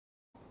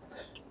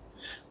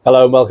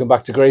Hello and welcome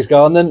back to Gray's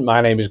Gardening. My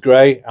name is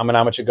Gray. I'm an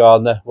amateur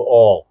gardener. We're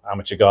all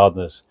amateur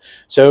gardeners.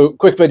 So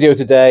quick video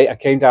today. I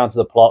came down to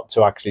the plot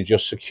to actually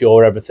just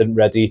secure everything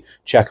ready,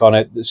 check on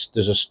it.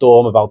 There's a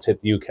storm about to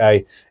hit the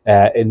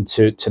UK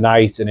into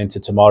tonight and into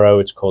tomorrow.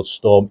 It's called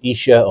Storm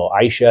Isha or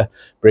Aisha,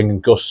 bringing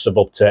gusts of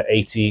up to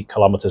 80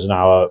 kilometers an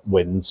hour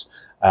winds.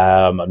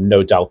 And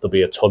no doubt there'll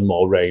be a ton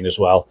more rain as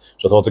well.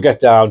 So I thought to get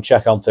down,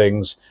 check on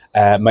things.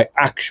 My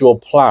actual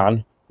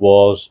plan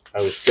was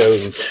I was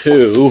going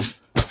to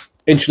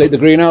insulate the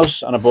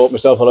greenhouse, and I bought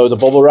myself a load of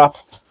bubble wrap.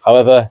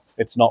 However,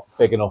 it's not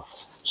big enough,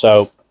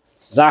 so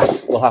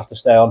that will have to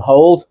stay on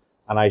hold,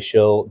 and I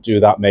shall do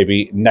that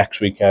maybe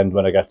next weekend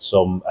when I get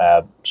some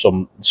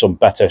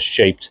better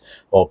shaped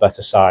or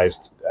better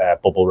sized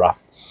bubble wrap.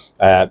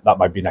 That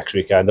might be next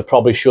weekend. I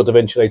probably should have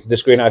insulated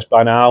this greenhouse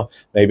by now.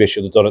 Maybe I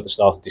should have done it at the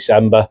start of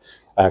December,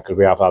 because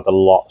we have had a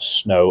lot of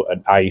snow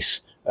and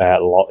ice, a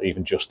lot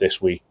even just this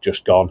week,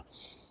 just gone.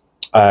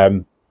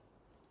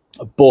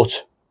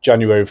 But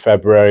January,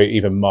 February,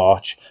 even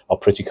March are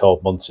pretty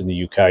cold months in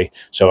the UK,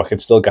 so I can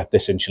still get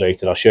this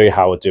insulated. I'll show you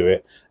how I do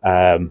it,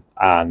 and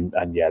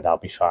yeah, that'll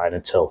be fine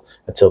until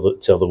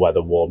the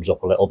weather warms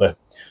up a little bit.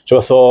 So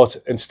I thought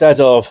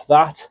instead of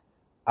that,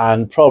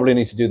 and probably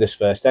need to do this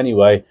first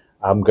anyway,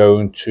 I'm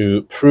going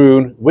to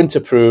winter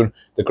prune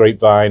the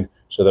grapevine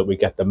so that we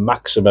get the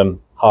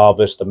maximum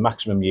harvest, the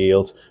maximum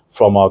yield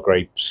from our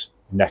grapes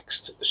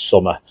next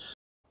summer.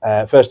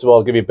 First of all,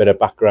 I'll give you a bit of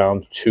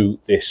background to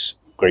this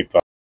grapevine.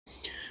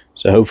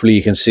 So hopefully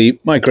you can see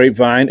my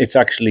grapevine. It's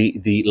actually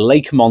the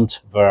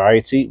Lakemont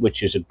variety,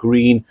 which is a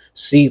green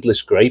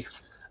seedless grape.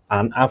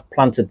 And I've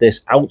planted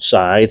this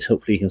outside.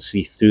 Hopefully you can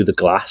see through the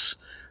glass.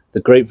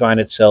 The grapevine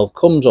itself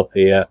comes up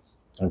here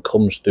and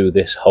comes through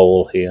this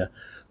hole here.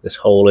 This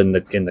hole in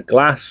the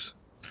glass.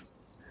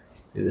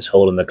 This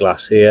hole in the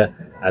glass here.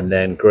 And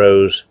then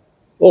grows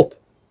up.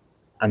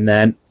 And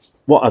then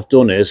what I've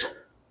done is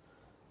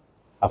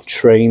I've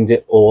trained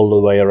it all the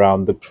way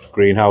around the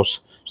greenhouse.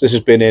 So this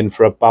has been in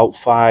for about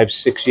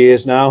 5-6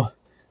 years now.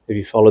 If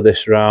you follow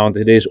this around,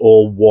 it is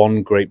all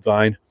one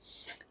grapevine,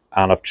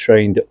 and I've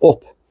trained it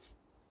up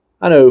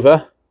and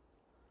over,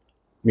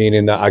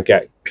 meaning that I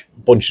get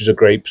bunches of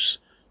grapes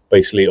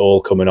basically all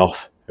coming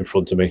off in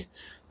front of me.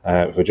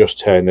 If I just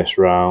turn this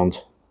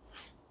around,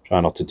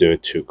 try not to do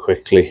it too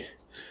quickly,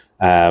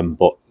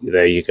 but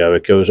there you go,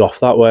 it goes off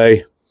that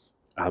way,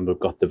 and we've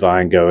got the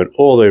vine going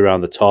all the way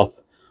around the top,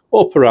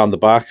 up around the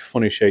back,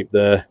 funny shape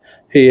there,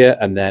 here,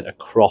 and then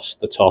across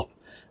the top,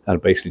 and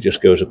it basically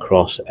just goes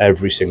across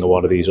every single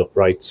one of these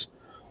uprights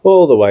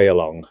all the way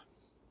along.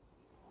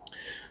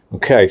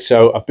 Okay,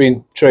 so I've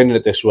been training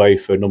it this way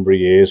for a number of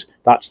years.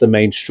 That's the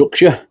main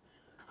structure.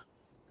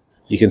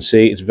 You can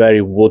see it's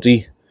very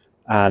woody,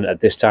 and at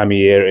this time of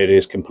year it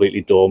is completely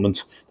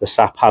dormant. The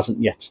sap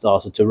hasn't yet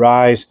started to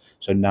rise,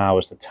 so now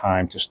is the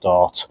time to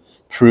start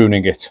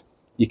pruning it.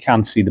 You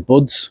can see the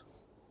buds.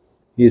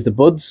 Here's the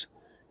buds.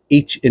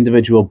 Each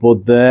individual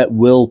bud there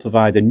will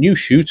provide a new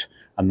shoot,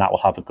 and that will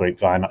have a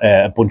grapevine,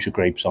 a bunch of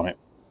grapes on it.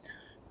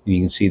 You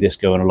can see this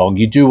going along.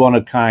 You do want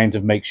to kind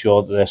of make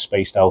sure that they're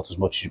spaced out as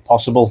much as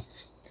possible.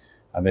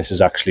 And this is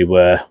actually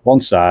where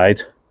one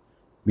side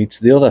meets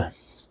the other.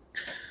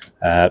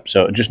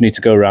 So I just need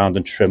to go around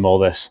and trim all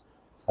this.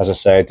 As I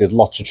say, I did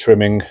lots of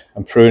trimming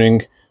and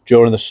pruning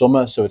during the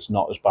summer, so it's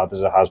not as bad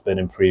as it has been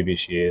in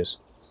previous years.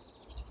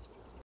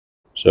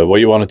 So what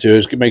you want to do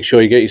is make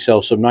sure you get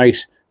yourself some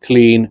nice,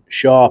 clean,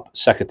 sharp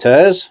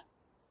secateurs.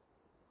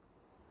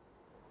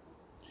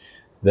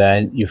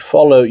 Then you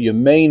follow your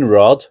main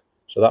rod,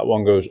 so that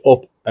one goes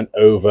up and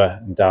over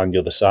and down the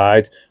other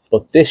side.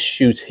 But this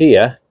shoot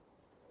here,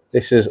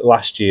 this is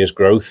last year's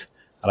growth,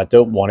 and I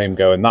don't want him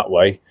going that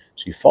way.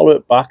 So you follow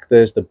it back,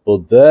 there's the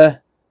bud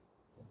there.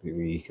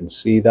 Maybe you can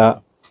see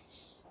that.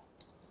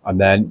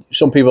 And then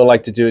some people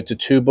like to do it to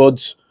 2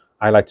 buds.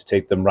 I like to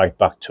take them right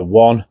back to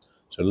 1.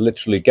 So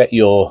literally get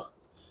your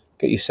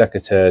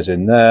secateurs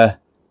in there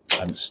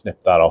and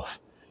snip that off.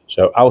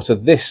 So out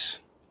of this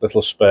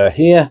little spur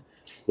here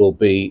will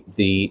be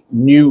the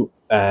new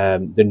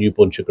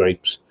bunch of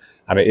grapes,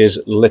 and it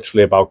is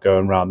literally about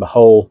going around the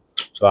whole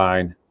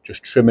vine,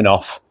 just trimming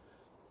off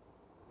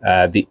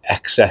the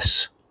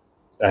excess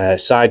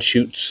side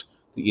shoots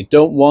that you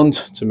don't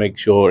want, to make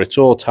sure it's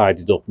all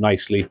tidied up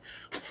nicely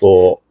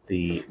for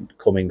the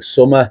coming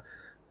summer.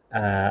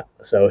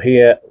 So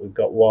here we've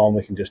got one,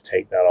 we can just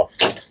take that off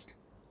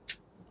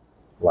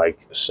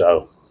like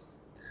so.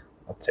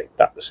 I'll take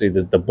that. See,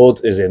 the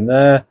bud is in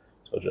there,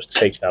 so I'll just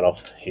take that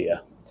off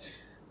here.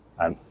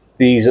 And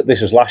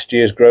this is last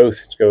year's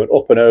growth. It's going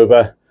up and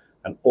over,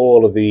 and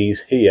all of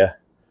these here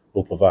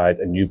will provide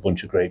a new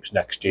bunch of grapes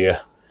next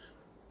year.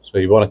 So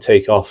you want to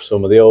take off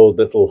some of the old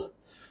little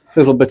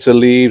bits of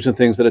leaves and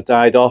things that have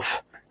died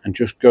off, and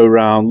just go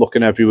around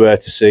looking everywhere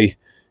to see,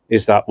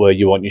 is that where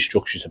you want your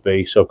structure to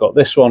be? So I've got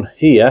this one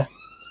here,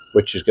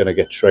 which is going to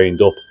get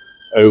trained up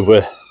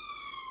over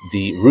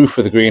the roof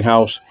of the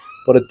greenhouse,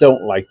 but I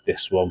don't like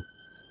this one.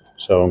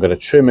 So I'm going to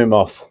trim him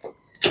off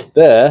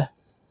there,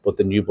 but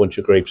the new bunch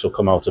of grapes will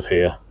come out of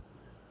here.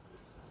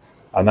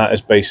 And that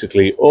is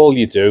basically all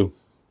you do,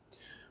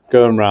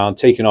 going around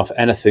taking off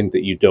anything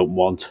that you don't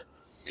want.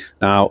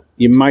 Now,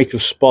 you might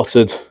have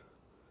spotted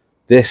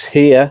this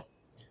here.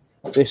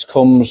 This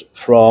comes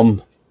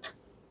from,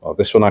 well,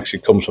 this one actually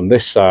comes from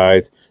this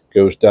side,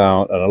 goes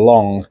down and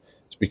along.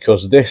 It's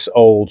because this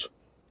old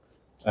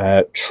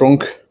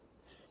trunk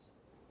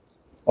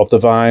of the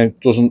vine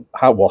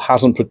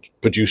hasn't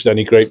produced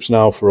any grapes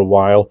now for a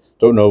while.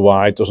 Don't know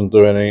why. It doesn't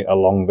do any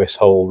along this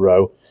whole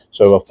row.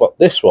 So I've got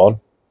this one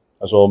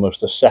as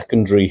almost a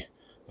secondary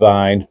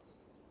vine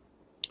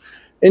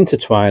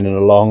intertwining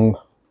along,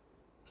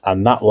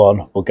 and that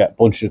one will get a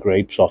bunch of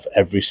grapes off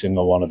every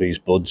single one of these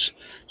buds.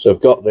 So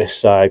I've got this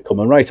side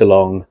coming right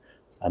along,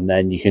 and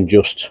then you can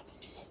just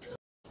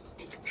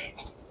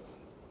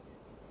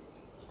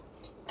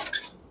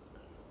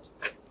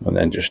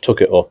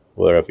tuck it up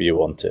wherever you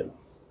want it.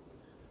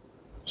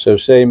 So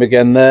same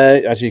again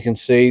there, as you can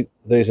see,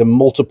 these are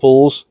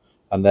multiples,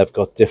 and they've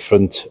got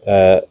different,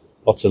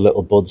 lots of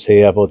little buds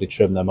here. I've already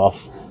trimmed them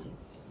off,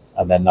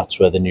 and then that's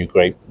where the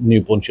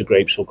new bunch of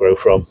grapes will grow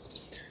from.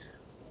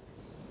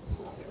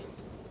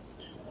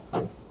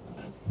 You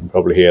can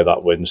probably hear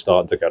that wind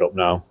starting to get up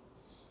now.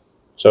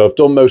 So I've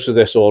done most of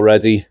this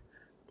already,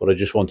 but I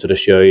just wanted to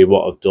show you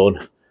what I've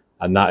done,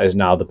 and that is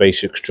now the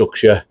basic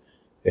structure.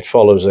 It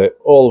follows it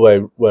all the way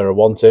where I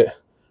want it,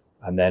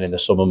 and then in the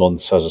summer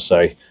months, as I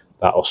say,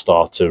 that'll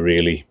start to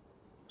really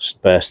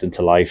burst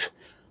into life.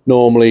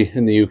 Normally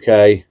in the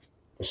UK,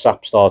 the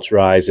sap starts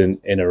rising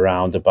in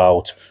around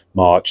about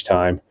March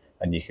time,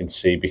 and you can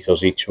see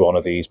because each one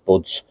of these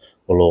buds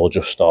will all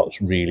just start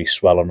really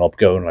swelling up,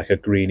 going like a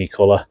greeny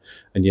colour,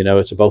 and you know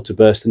it's about to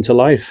burst into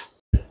life.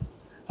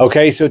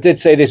 Okay, so I did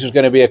say this was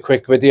going to be a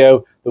quick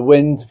video. The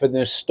wind from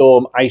this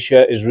storm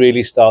Aisha is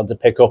really starting to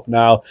pick up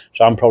now,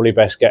 so I'm probably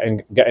best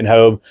getting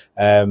home.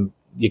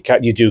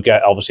 You do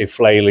get obviously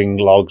flailing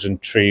logs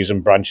and trees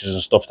and branches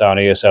and stuff down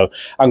here, so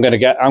I'm gonna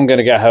get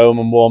home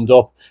and warmed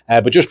up.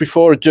 But just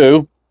before I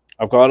do,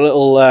 I've got a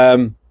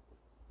little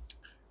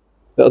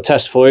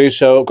test for you.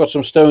 So I've got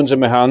some stones in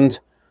my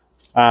hand,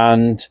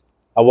 and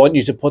I want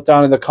you to put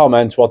down in the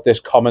comments what this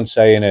common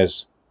saying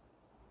is.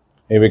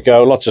 Here we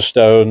go, lots of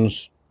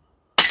stones.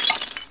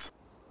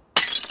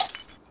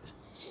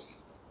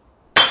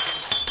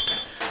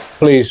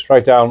 Please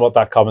write down what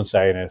that common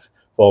saying is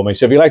for me.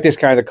 So if you like this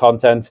kind of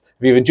content, if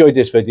you've enjoyed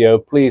this video,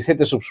 please hit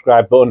the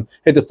subscribe button,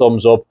 hit the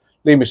thumbs up,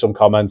 leave me some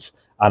comments,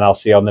 and I'll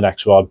see you on the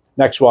next one.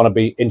 Next one will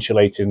be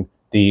insulating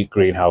the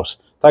greenhouse.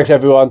 Thanks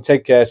everyone,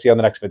 take care, see you on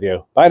the next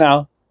video. Bye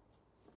now.